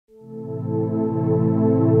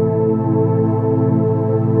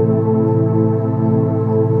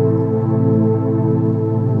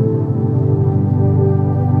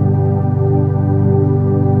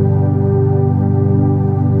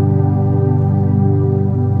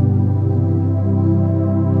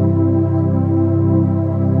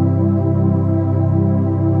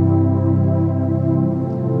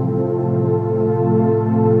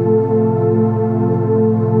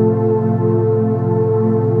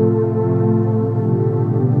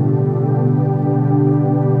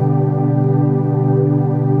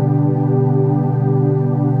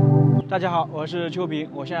家好，我是秋平，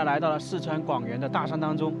我现在来到了四川广元的大山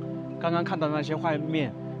当中。刚刚看到那些画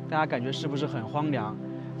面，大家感觉是不是很荒凉？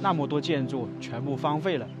那么多建筑全部荒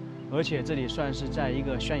废了，而且这里算是在一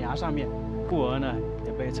个悬崖上面，故而呢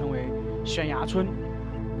也被称为悬崖村。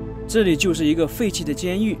这里就是一个废弃的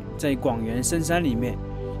监狱，在广元深山里面，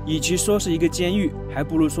与其说是一个监狱，还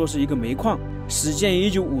不如说是一个煤矿。始建于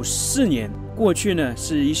1954年，过去呢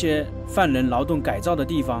是一些犯人劳动改造的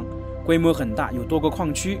地方。 规模很大，有多个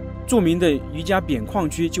矿区，著名的余家扁矿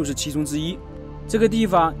区就是其中之一。这个地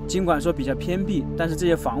方尽管说比较偏僻，但是这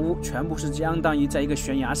些房屋全部是相当于在一个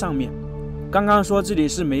悬崖上面。刚刚说这里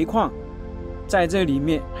是煤矿，在这里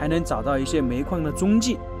面还能找到一些煤矿的踪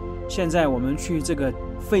迹。现在我们去这个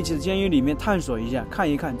废弃的监狱里面探索一下，看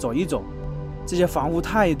一看，走一走。这些房屋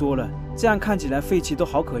太多了，这样看起来废弃都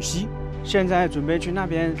好可惜。现在准备去那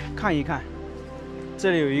边看一看，这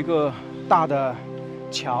里有一个大的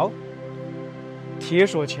桥。 铁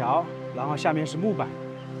索桥，然后下面是木板，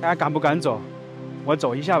大家敢不敢走？我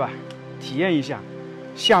走一下吧，体验一下。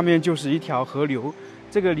下面就是一条河流，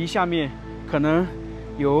这个离下面可能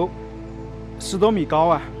有10多米高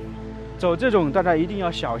啊。走这种大家一定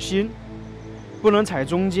要小心，不能踩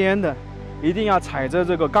中间的，一定要踩着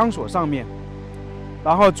这个钢索上面，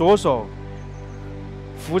然后左手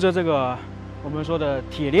扶着这个我们说的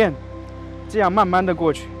铁链，这样慢慢的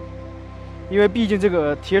过去。因为毕竟这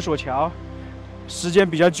个铁索桥。 时间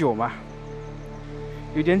比较久嘛，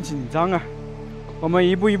有点紧张啊。我们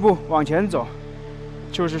一步一步往前走，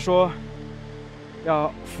就是说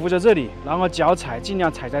要扶着这里，然后脚踩，尽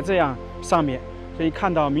量踩在这样上面，可以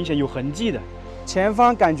看到明显有痕迹的。前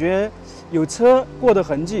方感觉有车过的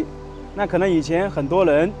痕迹，那可能以前很多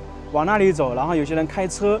人往那里走，然后有些人开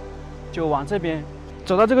车就往这边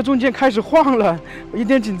走到这个中间开始晃了，我有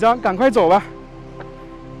点紧张，赶快走吧。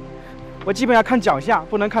我基本要看脚下，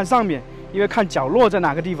不能看上面。 因为看脚落在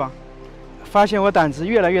哪个地方，发现我胆子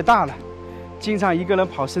越来越大了，经常一个人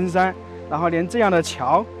跑深山，然后连这样的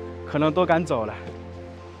桥可能都敢走了，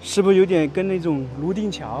是不是有点跟那种泸定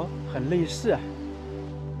桥很类似啊？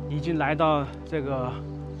已经来到这个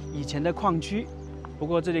以前的矿区，不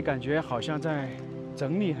过这里感觉好像在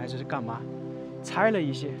整理还是干嘛，拆了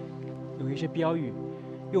一些，有一些标语，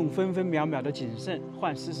用分分秒秒的谨慎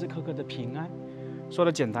换时时刻刻的平安。说的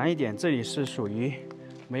简单一点，这里是属于。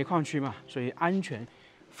 煤矿区嘛，所以安全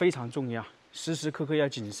非常重要，时时刻刻要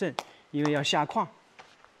谨慎，因为要下矿。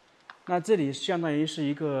那这里相当于是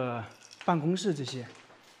一个办公室，这些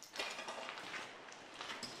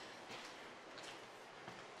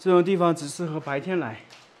这种地方只适合白天来，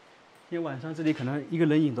因为晚上这里可能一个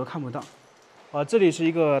人影都看不到。这里是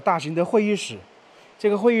一个大型的会议室，这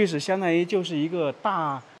个会议室相当于就是一个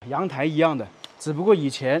大阳台一样的，只不过以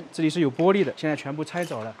前这里是有玻璃的，现在全部拆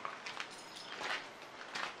走了。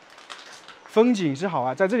 风景是好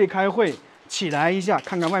啊，在这里开会，起来一下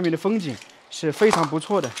看看外面的风景是非常不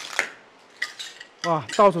错的。哇，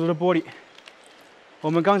到处都是玻璃。我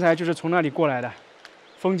们刚才就是从那里过来的，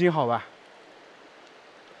风景好吧？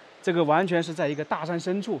这个完全是在一个大山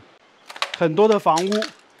深处，很多的房屋，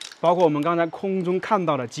包括我们刚才空中看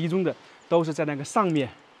到的集中的，都是在那个上面。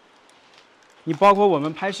你包括我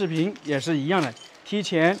们拍视频也是一样的，提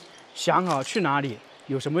前想好去哪里，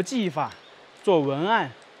有什么计划，做文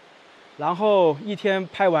案。 然后一天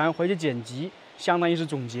拍完回去剪辑，相当于是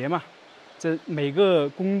总结嘛。这每个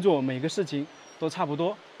工作每个事情都差不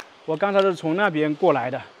多。我刚才是从那边过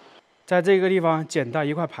来的，在这个地方捡到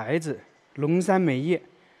一块牌子：龙山煤业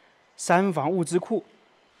山房物资库。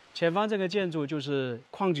前方这个建筑就是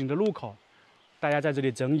矿井的入口，大家在这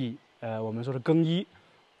里整理我们说的更衣、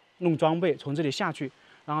弄装备，从这里下去，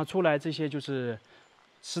然后出来这些就是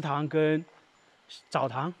食堂跟澡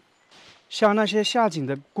堂。 像那些下井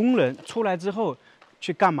的工人出来之后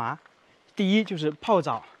去干嘛？第一就是泡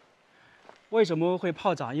澡。为什么会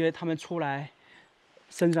泡澡？因为他们出来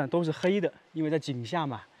身上都是黑的，因为在井下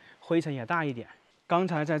嘛，灰尘也大一点。刚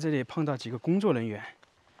才在这里碰到几个工作人员，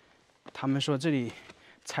他们说这里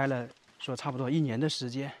拆了，说差不多1年的时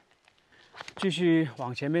间。继续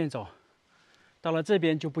往前面走，到了这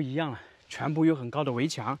边就不一样了，全部有很高的围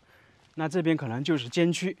墙。那这边可能就是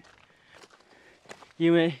监区。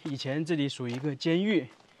 因为以前这里属于一个监狱，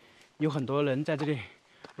有很多人在这里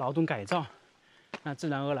劳动改造，那自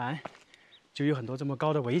然而然就有很多这么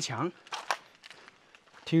高的围墙。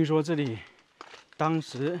听说这里当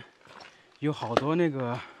时有好多那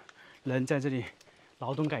个人在这里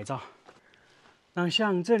劳动改造。那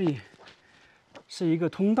像这里是一个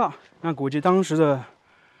通道，那估计当时的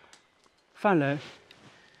犯人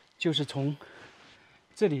就是从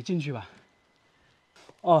这里进去吧。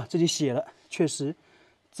哦，这里写了，确实。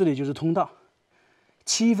 这里就是通道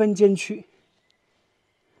，7分监区。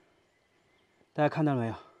大家看到了没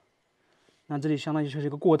有？那这里相当于就是一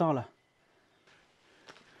个过道了，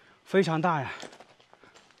非常大呀！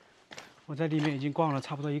我在里面已经逛了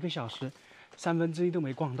差不多1个小时，1/3都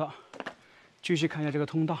没逛到。继续看一下这个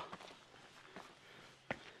通道，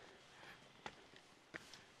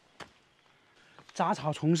杂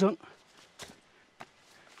草丛生，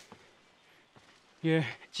也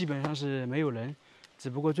基本上是没有人，只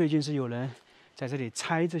不过最近是有人在这里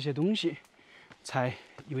拆这些东西，才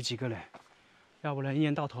有几个人，要不然一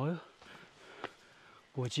年到头，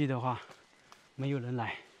估计的话没有人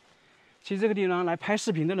来。其实这个地方来拍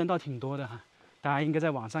视频的人倒挺多的哈，大家应该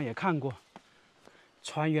在网上也看过。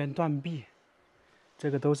船员断臂，这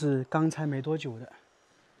个都是刚拆没多久的，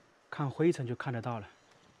看灰尘就看得到了。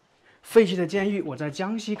废弃的监狱，我在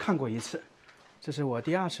江西看过一次，这是我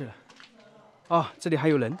第2次了。哦，这里还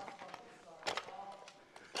有人，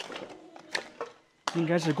应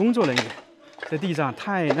该是工作人员。这地上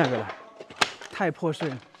太那个了，太破碎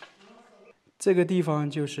了。这个地方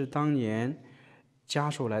就是当年家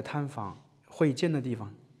属来探访会见的地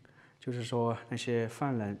方，就是说那些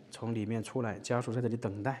犯人从里面出来，家属在这里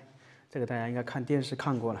等待。这个大家应该看电视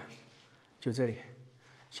看过了，就这里，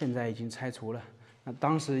现在已经拆除了。那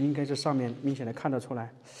当时应该是上面明显的看得出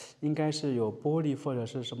来，应该是有玻璃或者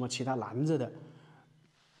是什么其他拦着的。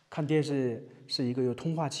看电视是一个有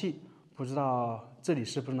通话器，不知道这里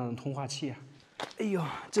是不是那种通话器啊？哎呦，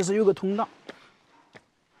这是有个通道，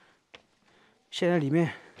现在里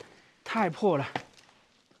面太破了。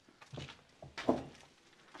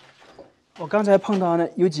我刚才碰到呢，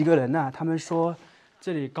有几个人呢，他们说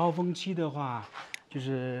这里高峰期的话，就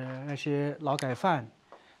是那些劳改犯，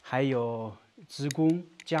还有职工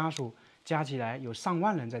家属加起来有上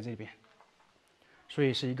万人在这边，所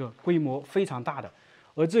以是一个规模非常大的。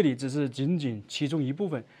而这里只是仅仅其中一部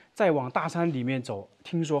分，再往大山里面走，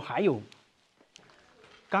听说还有。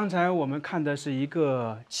刚才我们看的是一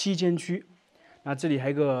个期间区，那这里还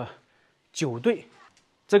有一个酒队，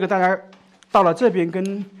这个大家到了这边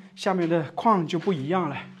跟下面的矿就不一样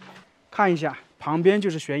了。看一下，旁边就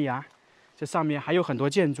是悬崖，这上面还有很多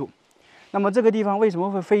建筑。那么这个地方为什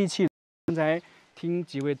么会废弃？刚才听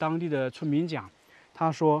几位当地的村民讲，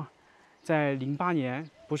他说，在08年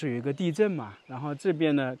不是有一个地震嘛，然后这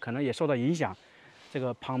边呢可能也受到影响，这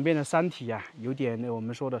个旁边的山体啊有点我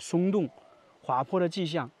们说的松动、滑坡的迹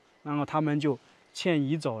象，然后他们就迁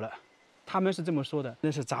移走了。他们是这么说的，那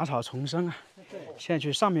是杂草丛生啊。现在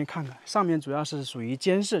去上面看看，上面主要是属于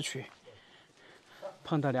监视区。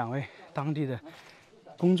碰到2位当地的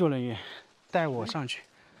工作人员，带我上去，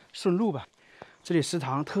顺路吧。这里食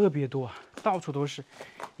堂特别多，到处都是，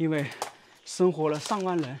因为生活了上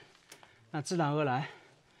万人，那自然而然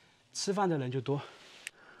吃饭的人就多。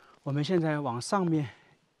我们现在往上面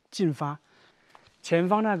进发，前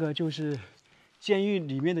方那个就是监狱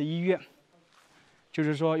里面的医院，就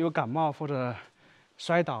是说有感冒或者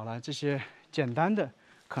摔倒了这些简单的，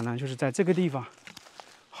可能就是在这个地方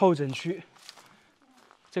候诊区。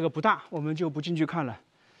这个不大，我们就不进去看了。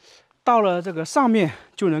到了这个上面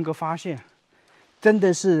就能够发现，真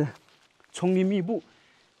的是丛林密布。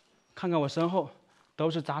看看我身后，都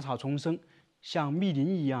是杂草丛生，像密林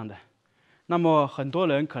一样的。那么很多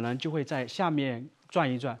人可能就会在下面转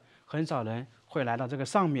一转，很少人会来到这个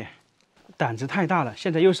上面。胆子太大了，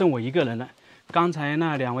现在又剩我一个人了。刚才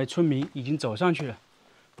那2位村民已经走上去了。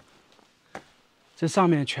这上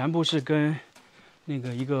面全部是跟那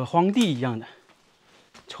个一个荒地一样的。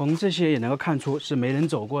从这些也能够看出是没人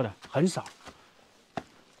走过的，很少。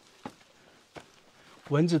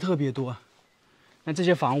蚊子特别多，那这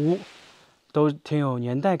些房屋都挺有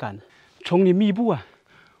年代感的，丛林密布啊，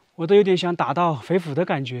我都有点想打道回府的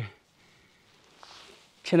感觉。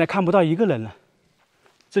现在看不到一个人了，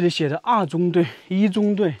这里写着2中队、1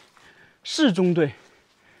中队、4中队。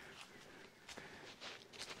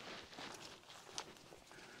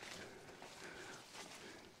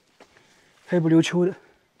黑不溜秋的。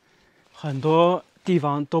很多地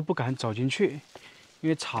方都不敢走进去，因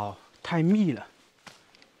为草太密了。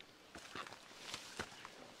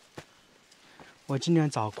我尽量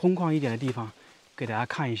找空旷一点的地方给大家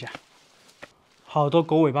看一下。好多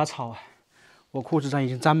狗尾巴草啊，我裤子上已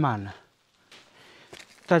经沾满了。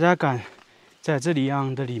大家敢在这里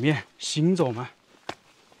样的里面行走吗？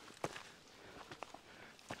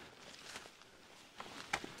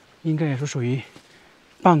应该也是属于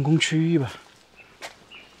办公区域吧。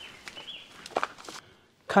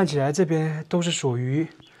看起来这边都是属于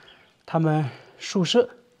他们宿舍，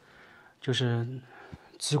就是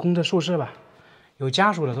职工的宿舍吧。有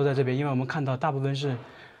家属的都在这边，因为我们看到大部分是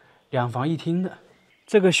2房1厅的。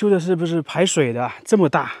这个修的是不是排水的？这么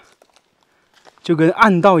大，就跟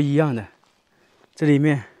暗道一样的。这里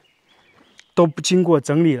面都经过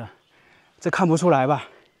整理了，这看不出来吧？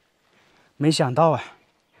没想到啊，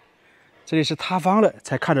这里是塌方了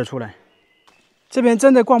才看得出来。这边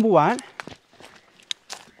真的逛不完，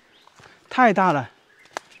太大了。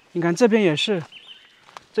你看这边也是，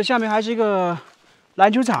这下面还是一个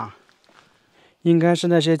篮球场，应该是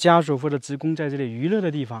那些家属或者职工在这里娱乐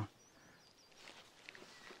的地方。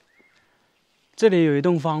这里有一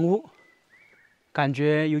栋房屋，感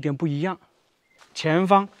觉有点不一样。前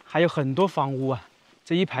方还有很多房屋啊，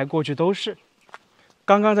这一排过去都是。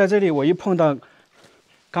刚刚在这里，我一碰到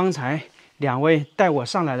刚才2位带我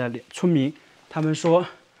上来的村民，他们说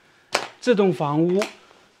这栋房屋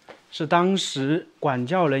是当时管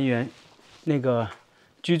教人员那个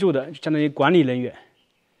居住的，相当于管理人员，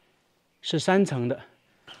是3层的。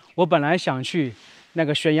我本来想去那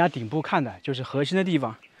个悬崖顶部看的，就是核心的地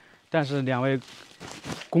方，但是2位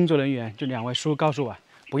工作人员，就2位叔告诉我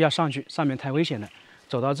不要上去，上面太危险了，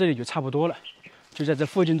走到这里就差不多了，就在这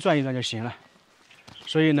附近转一转就行了。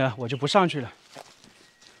所以呢，我就不上去了，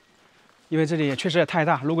因为这里确实也太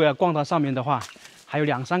大，如果要逛到上面的话，还有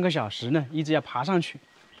2、3个小时呢，一直要爬上去。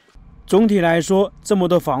总体来说，这么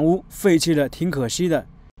多房屋废弃了，挺可惜的。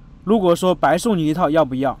如果说白送你一套，要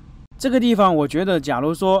不要？这个地方我觉得，假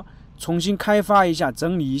如说重新开发一下、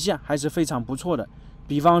整理一下，还是非常不错的。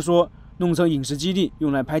比方说弄成影视基地，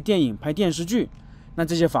用来拍电影、拍电视剧，那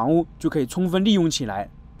这些房屋就可以充分利用起来。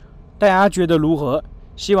大家觉得如何？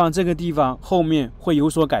希望这个地方后面会有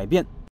所改变。